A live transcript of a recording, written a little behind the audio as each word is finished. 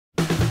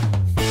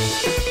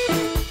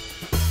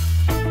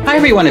Hi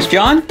everyone, it's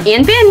John.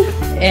 And Ben.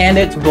 And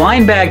it's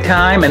blind bag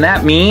time, and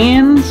that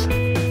means...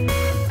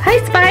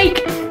 Hi,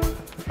 Spike.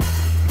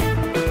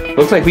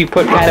 Looks like we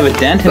put kind of a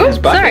dent in his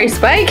bucket. Sorry,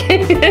 Spike.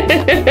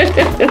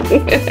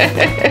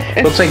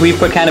 Looks like we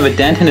put kind of a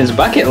dent in his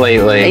bucket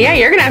lately. Yeah,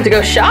 you're gonna have to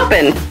go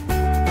shopping.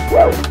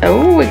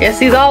 Oh, I guess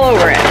he's all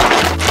over it.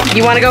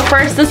 You want to go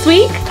first this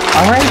week?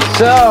 Alright,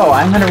 so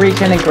I'm gonna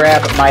reach in and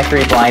grab my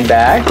 3 blind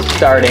bags,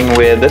 starting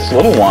with this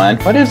little one.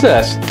 What is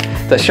this?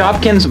 The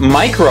Shopkins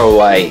Micro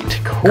Light.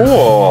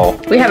 Cool.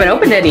 We haven't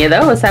opened any of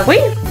those, have we?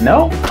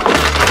 No.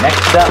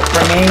 Next up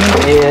for me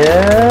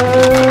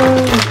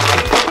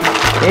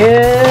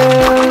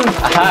is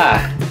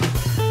aha.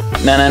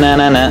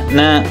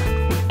 Na.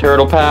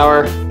 Turtle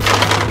power.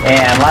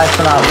 And last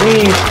but not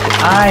least,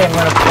 I am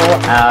gonna pull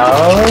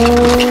out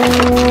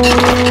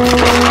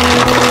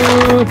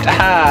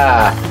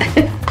aha.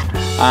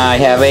 I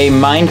have a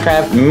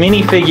Minecraft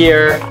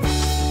minifigure.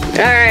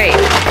 Alright.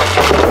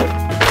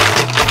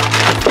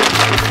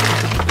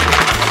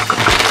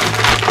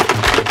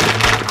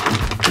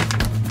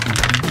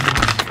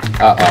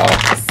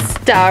 Uh-oh.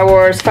 Star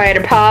Wars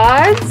fighter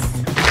pods.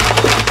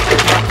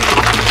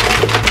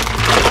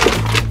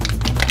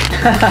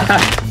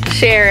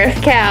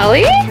 Sheriff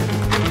Callie.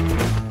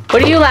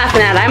 What are you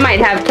laughing at? I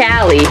might have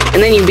Callie,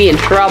 and then you'd be in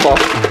trouble.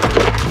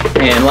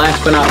 And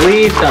last but not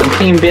least, on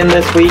Team Ben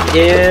this week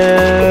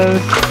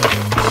is...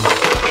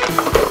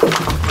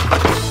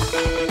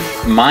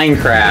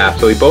 Minecraft.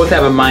 So we both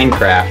have a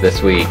Minecraft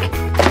this week.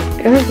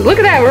 Look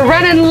at that, we're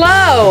running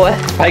low.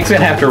 Pike's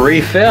gonna have to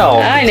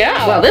refill. I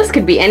know. Well, this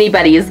could be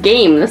anybody's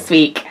game this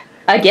week.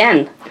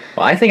 Again.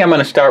 Well, I think I'm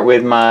gonna start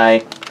with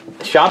my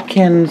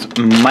Shopkins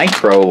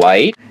Micro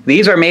Light.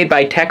 These are made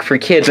by Tech for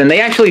Kids, and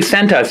they actually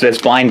sent us this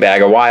blind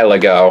bag a while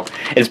ago.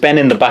 It's been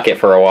in the bucket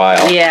for a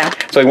while. Yeah.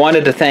 So I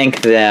wanted to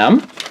thank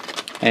them.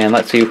 And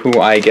let's see who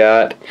I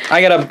got.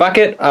 I got a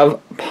bucket of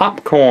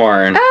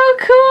popcorn.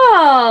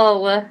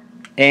 Oh, cool.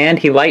 And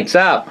he lights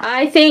up.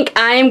 I think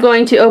I'm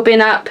going to open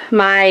up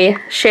my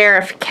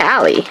Sheriff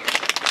Callie.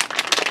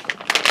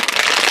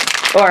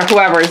 Or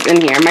whoever's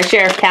in here. My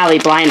Sheriff Callie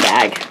blind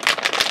bag.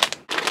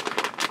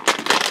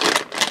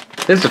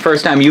 This is the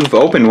first time you've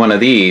opened one of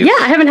these. Yeah,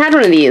 I haven't had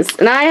one of these.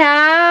 And I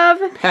have...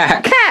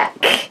 Pack.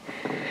 Pack.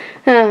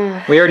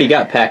 We already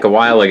got Pack a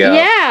while ago.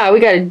 Yeah, we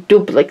got a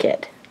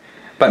duplicate.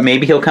 But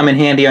maybe he'll come in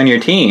handy on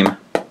your team.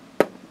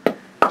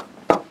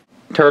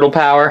 Turtle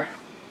power.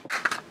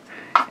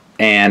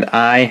 And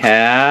I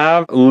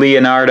have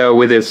Leonardo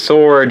with his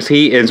swords.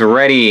 He is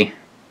ready.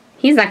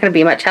 He's not going to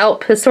be much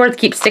help. His swords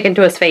keep sticking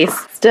to his face.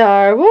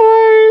 Star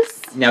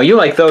Wars. Now you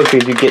like those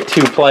because you get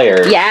 2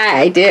 players. Yeah,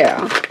 I do.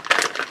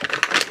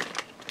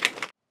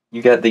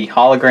 You got the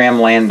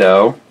hologram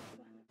Lando.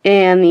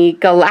 And the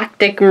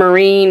Galactic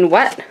Marine,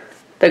 what?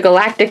 The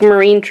Galactic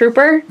Marine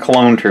Trooper?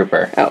 Clone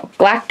Trooper. Oh,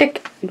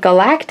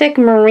 Galactic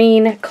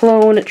Marine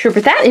Clone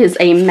Trooper. That is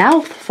a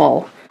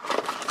mouthful.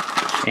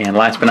 And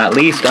last but not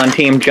least, on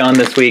Team John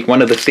this week,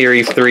 one of the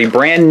Series 3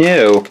 brand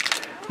new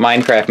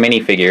Minecraft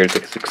minifigures.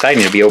 It's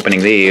exciting to be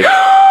opening these. You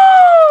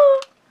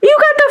got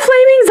the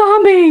flaming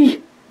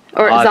zombie!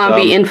 Or awesome.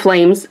 zombie in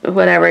flames,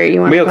 whatever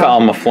you want to We'll call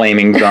him a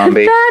flaming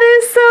zombie. That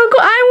is so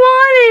cool. I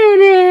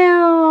wanted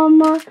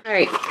him.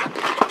 Alright,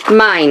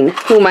 mine.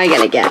 Who am I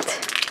gonna get?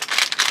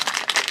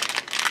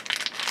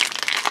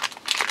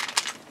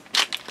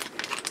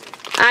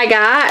 I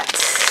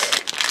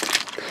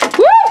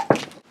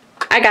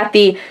got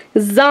the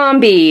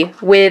zombie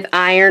with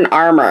iron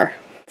armor.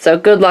 So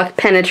good luck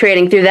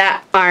penetrating through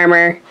that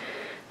armor.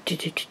 The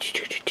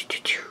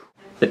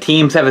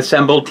teams have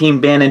assembled,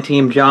 Team Ben and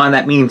Team John.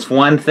 That means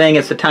one thing.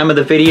 It's the time of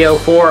the video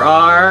for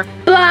our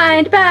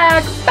blind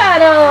bag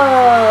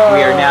battle!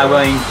 We are now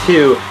going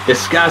to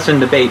discuss and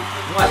debate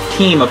what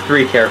team of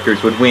 3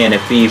 characters would win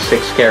if these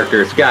 6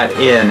 characters got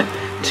in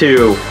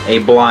to a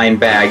blind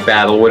bag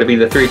battle. Would it be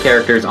the 3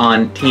 characters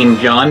on Team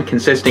John,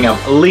 consisting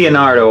of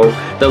Leonardo,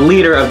 the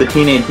leader of the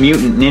Teenage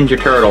Mutant Ninja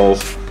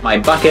Turtles, my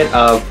bucket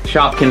of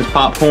Shopkins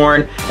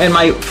popcorn, and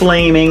my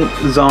flaming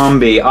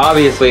zombie?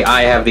 Obviously,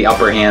 I have the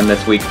upper hand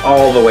this week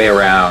all the way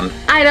around.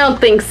 I don't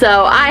think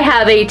so. I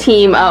have a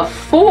team of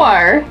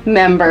 4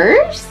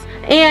 members,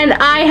 and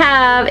I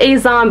have a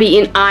zombie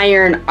in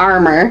iron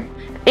armor,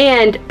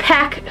 and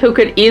Pack, who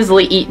could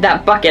easily eat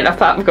that bucket of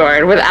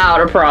popcorn without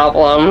a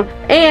problem.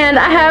 And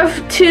I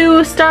have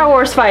 2 Star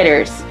Wars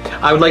fighters.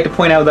 I would like to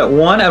point out that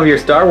one of your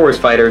Star Wars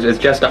fighters is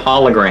just a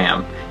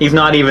hologram. He's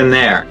not even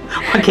there.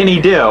 What can he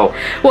do?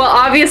 Well,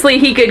 obviously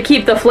he could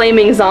keep the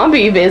flaming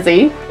zombie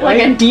busy,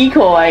 like a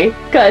decoy,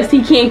 because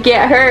he can't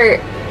get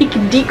hurt. He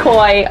can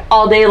decoy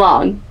all day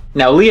long.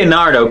 Now,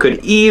 Leonardo could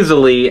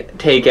easily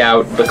take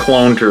out the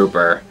clone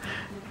trooper.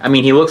 I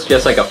mean, he looks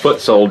just like a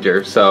foot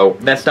soldier, so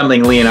that's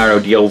something Leonardo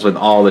deals with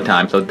all the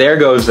time. So there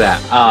goes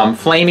that.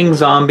 Flaming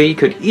Zombie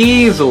could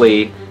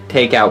easily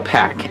take out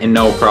Pack and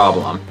no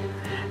problem.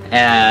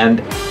 And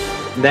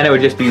then it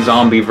would just be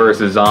zombie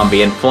versus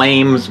zombie, and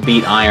flames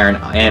beat iron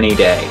any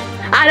day.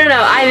 I don't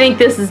know. I think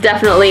this is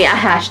definitely a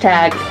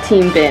hashtag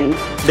Team Ben.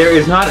 There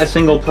is not a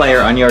single player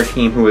on your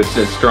team who is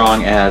as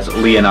strong as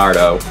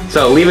Leonardo.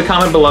 So leave a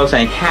comment below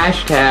saying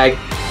hashtag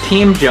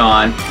Team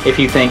John if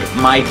you think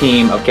my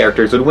team of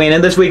characters would win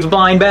in this week's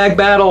blind bag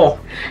battle.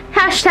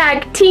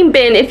 Hashtag Team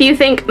Ben if you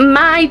think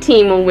my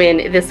team will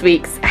win this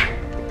week's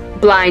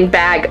blind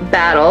bag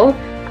battle.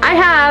 I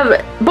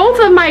have both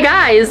of my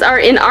guys are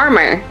in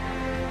armor.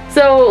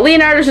 So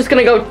Leonardo's just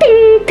gonna go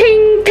ting,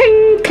 ting,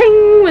 ting,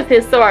 ting with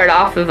his sword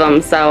off of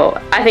them.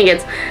 So I think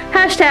it's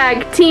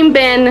hashtag Team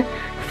Ben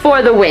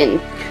for the win.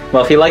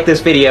 Well, if you like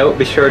this video,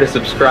 be sure to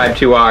subscribe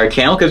to our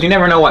channel because you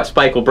never know what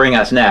Spike will bring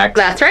us next.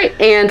 That's right.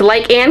 And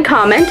like and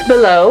comment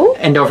below.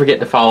 And don't forget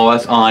to follow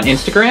us on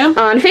Instagram,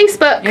 on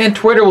Facebook, and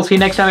Twitter. We'll see you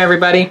next time,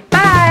 everybody.